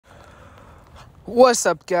What's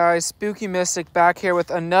up, guys? Spooky Mystic back here with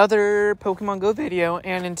another Pokemon Go video,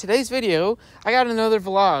 and in today's video I got another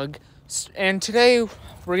vlog, and today we're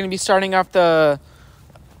going to be starting off the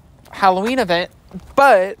Halloween event.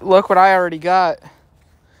 But look what I already got.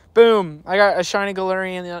 Boom, I got a shiny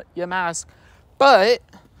Galarian mask, but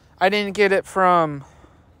I didn't get it from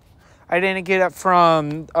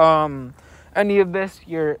any of this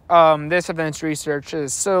this event's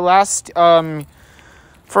researches. So last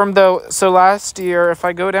year, if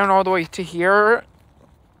I go down all the way to here,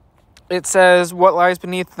 it says what lies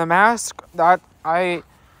beneath the mask. That I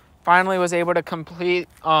finally was able to complete.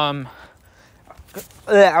 I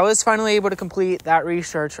was finally able to complete that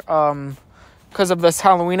research because of this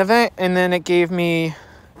Halloween event, and then it gave me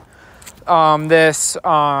this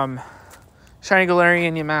shiny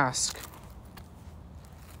Galarian mask.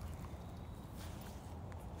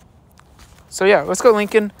 So yeah, let's go,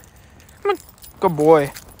 Lincoln. Come on, good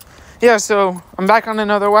boy. Yeah, so I'm back on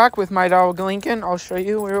another whack with my dog Lincoln. I'll show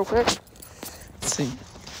you real quick. Let's see.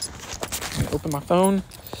 Open my phone.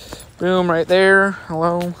 Boom, right there.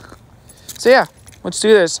 Hello. So yeah, let's do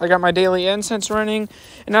this. I got my daily incense running,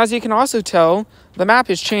 and as you can also tell, the map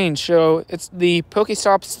has changed. So it's the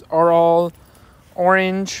Pokestops are all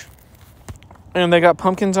orange, and they got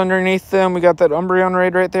pumpkins underneath them. We got that Umbreon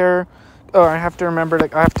raid right there. Oh, I have to remember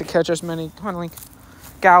that I have to catch as many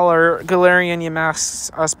Galarian masks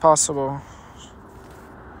as possible,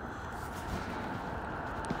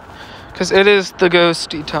 because it is the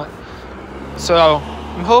ghosty time. So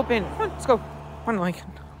I'm hoping. Come on, let's go. Come on,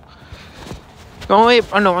 Lincoln.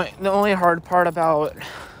 The only hard part about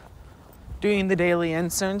doing the daily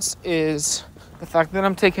incense is the fact that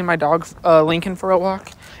I'm taking my dog Lincoln for a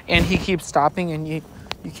walk, and he keeps stopping, and you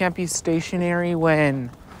can't be stationary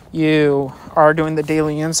when you are doing the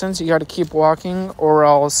daily incense. You got to keep walking, or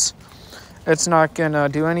else it's not gonna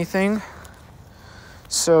do anything.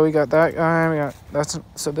 So we got that guy. This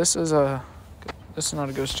is not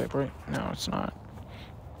a ghost type, right? No, it's not.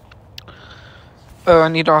 Oh, I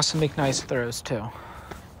need to also make nice throws too.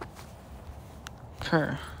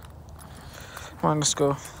 Okay, come on, let's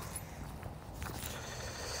go.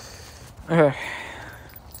 Okay.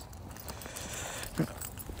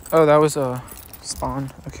 Oh, that was a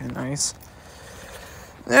spawn. Okay, nice.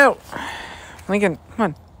 No, Lincoln, come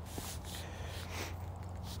on.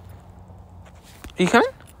 Are you coming?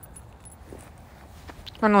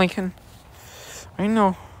 Come on, Lincoln. I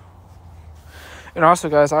know. And also,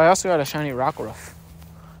 guys, I also got a shiny Rockruff.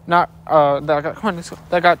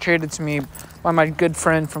 That got traded to me by my good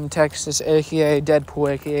friend from Texas, aka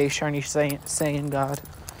Deadpool, aka Shiny Saiyan God.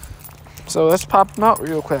 So let's pop him out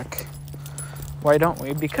real quick. Why don't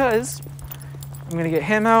we? Because I'm gonna get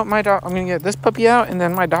him out, my dog. I'm gonna get this puppy out, and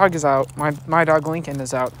then my dog is out. My dog Lincoln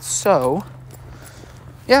is out. So,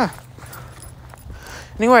 yeah.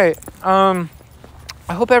 Anyway, I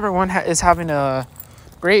hope everyone is having a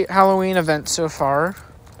great Halloween event so far.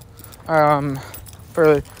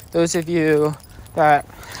 For those of you that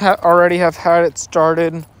already have had it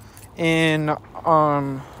started in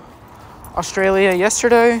Australia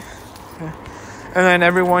yesterday, and then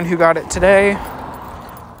everyone who got it today.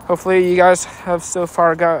 Hopefully you guys have so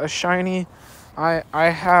far got a shiny. I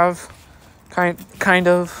have kind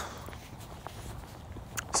of.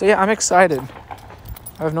 So yeah, I'm excited.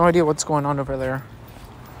 I have no idea what's going on over there.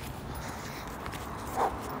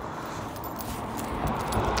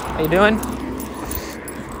 How you doing?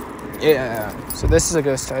 Yeah. So this is a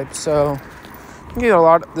ghost type. So I can get a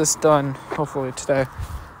lot of this done hopefully today.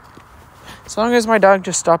 As long as my dog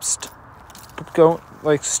just stops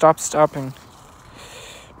stopping.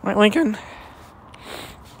 Right, Lincoln?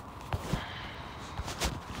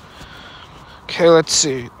 Okay, let's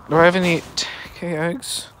see. Do I have any TK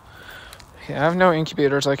eggs? Okay, I have no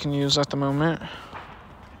incubators I can use at the moment.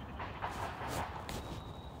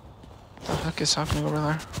 What the heck is happening over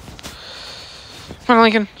there? Come on,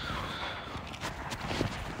 Lincoln.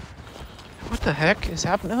 What the heck is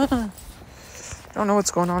happening? I don't know what's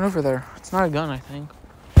going on over there. It's not a gun, I think.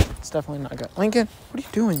 It's definitely not a gun. Lincoln, what are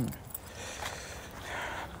you doing?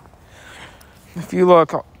 If you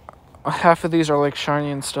look, half of these are like shiny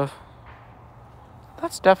and stuff.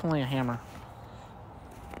 That's definitely a hammer.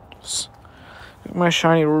 My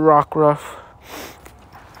shiny Rockruff.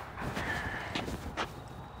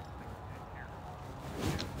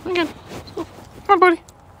 Again, come on, buddy.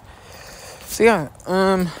 So yeah,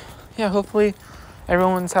 hopefully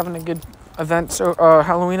everyone's having a good event.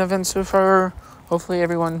 Halloween event so far. Hopefully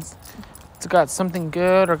everyone's got something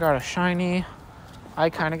good or got a shiny. I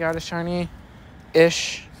kind of got a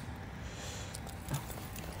shiny-ish.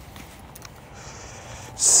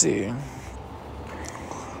 Let's see.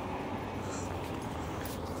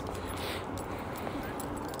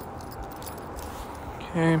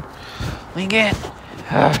 Okay. Lincoln.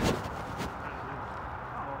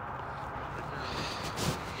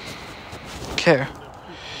 Okay.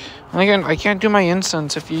 Lincoln, I can't do my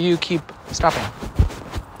incense if you keep stopping.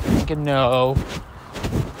 Lincoln, no.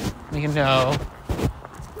 Lincoln, no.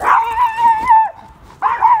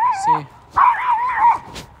 See?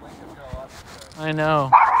 I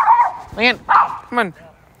know. Lincoln, come on.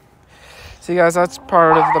 See, guys, that's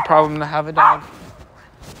part of the problem to have a dog.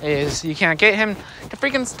 Is you can't get him to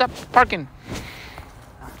freaking stop barking.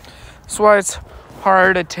 That's why it's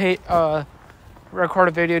hard to record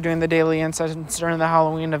a video doing the daily incidents during the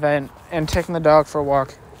Halloween event and taking the dog for a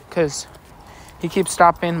walk, because he keeps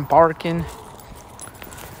stopping, barking.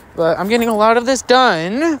 But I'm getting a lot of this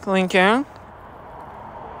done, Lincoln.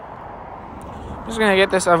 I'm just gonna get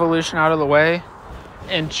this evolution out of the way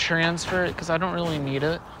and transfer it because I don't really need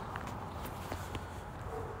it.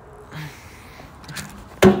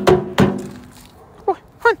 Boy,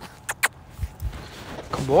 come on.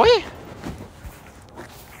 Good boy.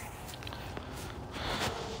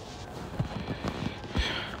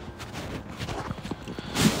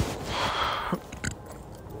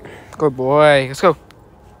 Good boy. Let's go.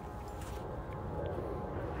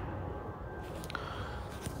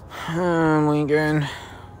 Lincoln. I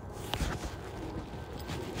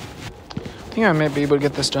think I might be able to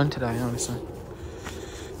get this done today, honestly.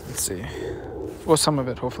 Let's see. Well, some of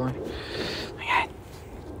it, hopefully.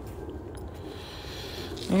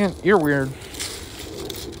 Lincoln, you're weird.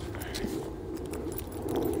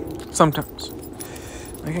 Sometimes.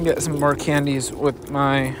 I can get some more candies with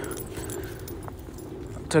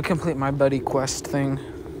to complete my buddy quest thing.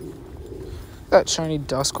 That shiny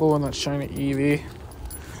Duskull and that shiny Eevee.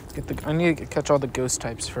 I need to catch all the ghost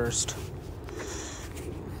types first.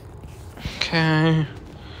 Okay.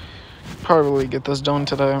 Probably get this done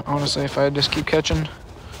today, honestly, if I just keep catching.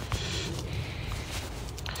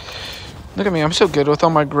 Look at me, I'm so good with all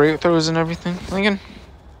my great throws and everything. Lincoln,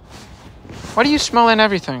 why do you smell in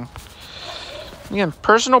everything? Again,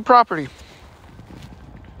 personal property.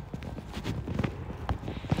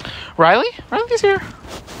 Riley? Riley's here.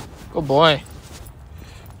 Good boy.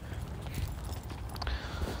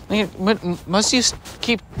 Lincoln, must you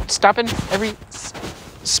keep stopping every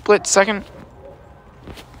split second?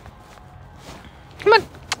 Come on.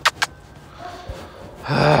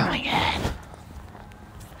 Oh my god.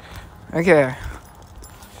 Okay.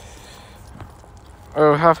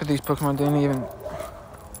 Oh, half of these Pokemon didn't even...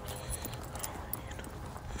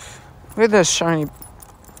 Look at this shiny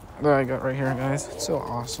that I got right here, guys. It's so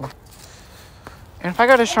awesome. And if I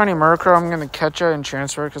got a shiny Murkrow, I'm going to catch it and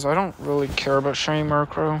transfer it because I don't really care about shiny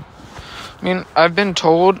Murkrow. I mean, I've been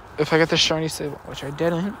told if I get the shiny Sable, which I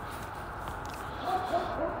didn't.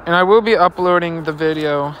 And I will be uploading the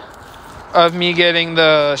video of me getting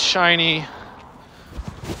the shiny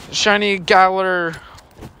Galar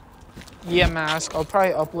mask. I'll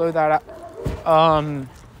probably upload that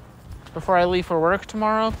before I leave for work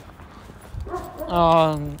tomorrow.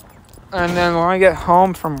 And then when I get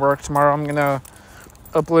home from work tomorrow, I'm going to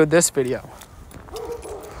upload this video.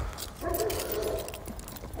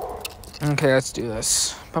 Okay, let's do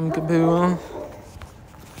this. Pumpkin boom.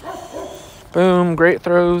 Boom, great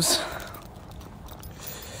throws.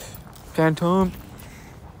 Phantom.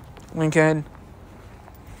 Lincoln.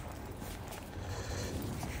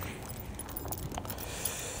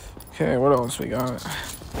 Okay, what else we got?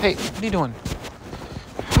 Hey, what are you doing?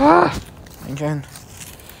 Lincoln.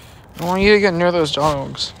 I want you to get near those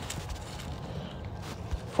dogs.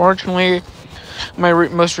 Fortunately, my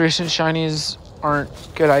most recent shinies aren't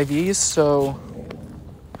good IVs, so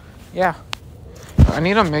yeah. I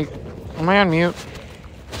need to make... Am I on mute?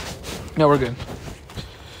 No, we're good.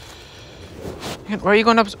 Where are you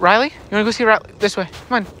going up? Riley? You want to go see Riley? This way.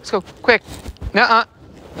 Come on, let's go. Quick. Nuh-uh.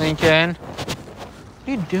 Lincoln. What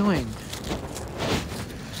are you doing?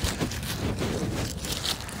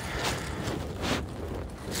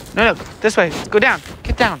 No, this way. Go down.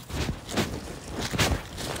 Get down.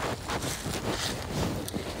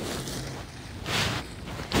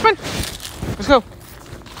 Come on. Let's go.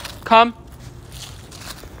 Come.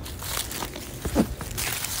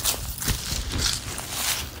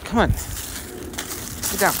 Come on.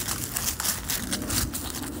 Get down.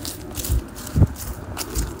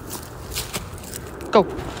 Go. Go,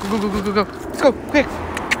 go, go, go, go. Let's go. Quick.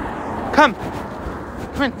 Come.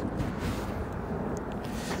 Come on.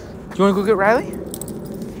 You want to go get Riley?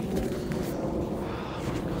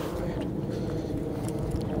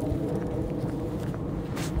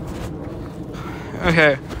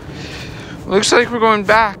 Okay. Looks like we're going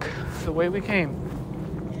back the way we came.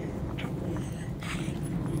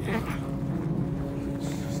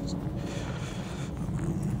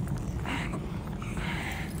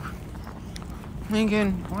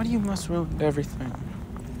 Lincoln, why do you must ruin everything?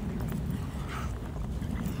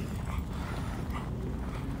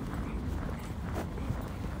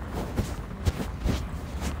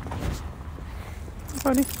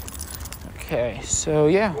 Buddy. Okay, so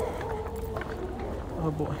yeah.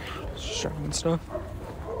 Oh boy, sharpening stuff.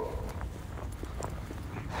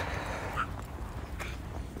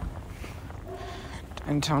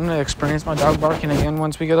 And time to experience my dog barking again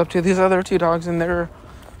once we get up to these other two dogs and they're,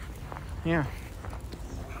 yeah.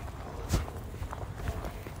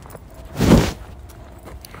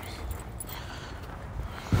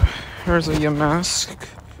 Here's a mask.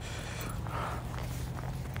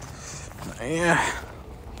 Yeah.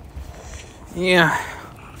 Yeah.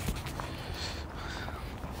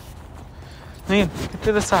 Liam, get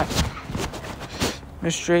to the side.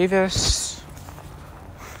 Miss Travis.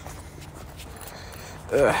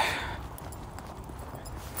 Ugh.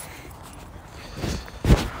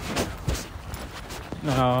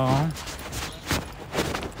 No.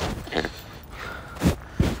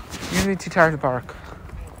 You're gonna be too tired to bark.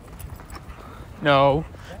 No.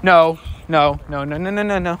 No. No. No. No. No. No.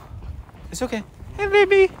 No. No. It's okay. Hey,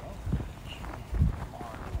 baby.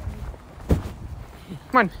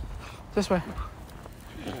 Come on. This way.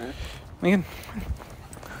 Megan.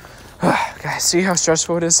 Guys, see how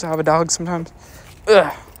stressful it is to have a dog sometimes?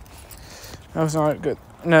 Ugh. That was not good.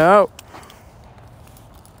 No.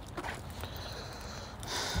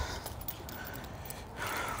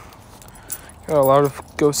 Got a lot of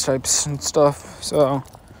ghost types and stuff, so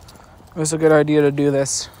it was a good idea to do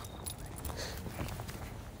this.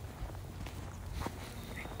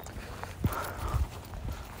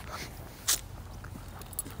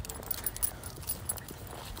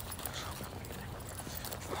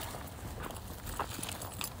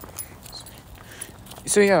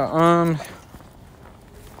 So yeah, oh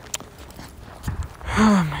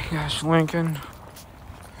my gosh, Lincoln.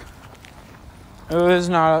 It was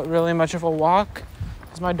not really much of a walk,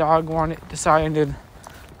 because my dog decided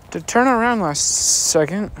to turn around last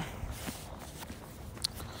second.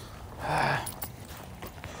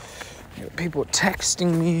 People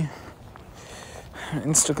texting me,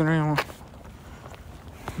 Instagram.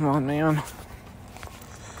 Come on, man.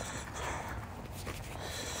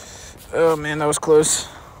 Oh man, that was close.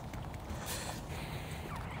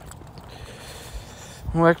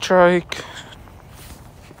 Electric.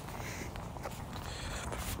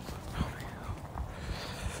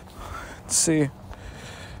 Let's see.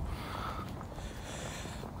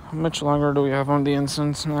 How much longer do we have on the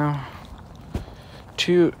instance now?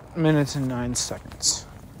 2 minutes and 9 seconds.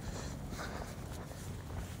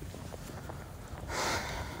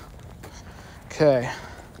 Okay.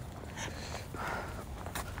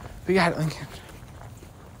 We got it, Lincoln.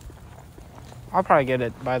 I'll probably get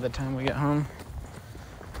it by the time we get home.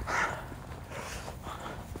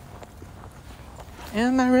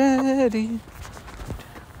 Am I ready?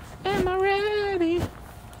 Am I ready?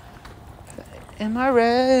 Am I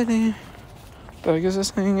ready? But I guess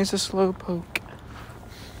this thing is a slow poke.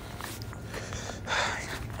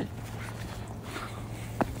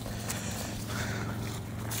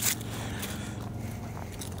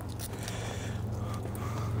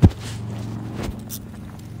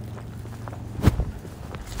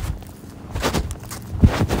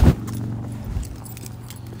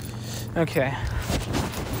 Okay.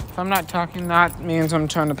 If I'm not talking, that means I'm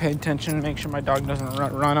trying to pay attention and make sure my dog doesn't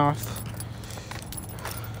run off.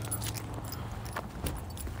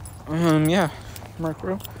 Yeah. Mark,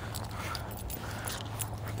 bro.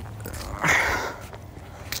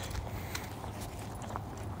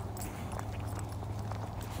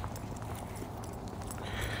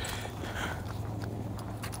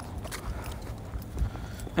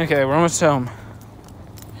 Okay, we're almost home.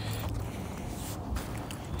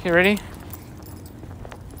 Okay, ready?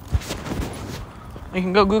 You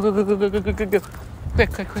can go. Quick.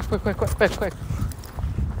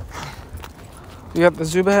 We got the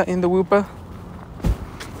Zuba and the Whoopa.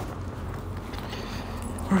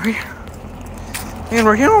 And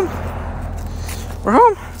we're home. We're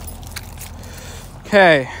home.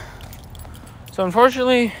 Okay. So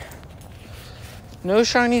unfortunately, no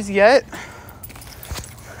shinies yet.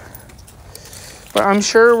 But I'm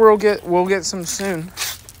sure we'll get some soon.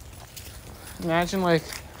 Imagine like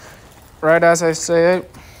right as I say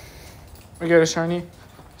it, we get a shiny.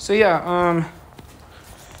 So yeah,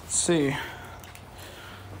 let's see.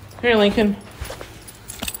 Here, Lincoln.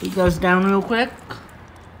 He goes down real quick.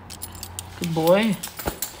 Good boy.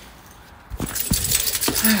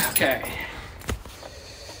 Okay.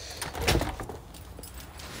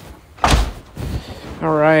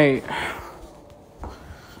 All right.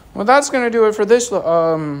 Well, that's gonna do it for this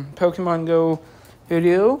Pokemon Go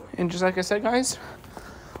video. And just like I said, guys,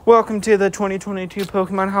 welcome to the 2022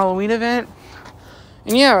 Pokemon Halloween event.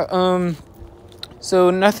 And yeah, so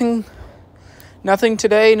nothing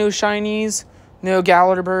today, no shinies, no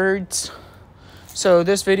Galar birds. So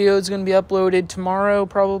this video is going to be uploaded tomorrow,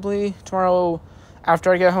 probably. Tomorrow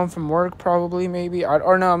after I get home from work, probably, maybe. I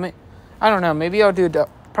don't know. Maybe I'll do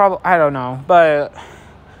I don't know. But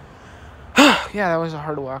yeah, that was a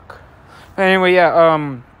hard walk. But anyway,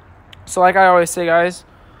 yeah, so like I always say, guys,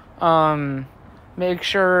 make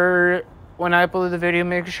sure when I upload the video,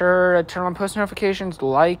 make sure to turn on post notifications,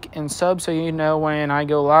 like, and sub so you know when I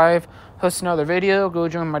go live, post another video. Go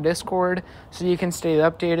join my Discord so you can stay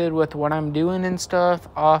updated with what I'm doing and stuff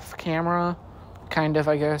off camera, kind of,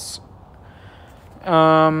 I guess.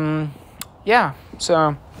 Yeah,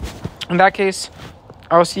 so in that case,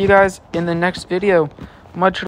 I'll see you guys in the next video. Much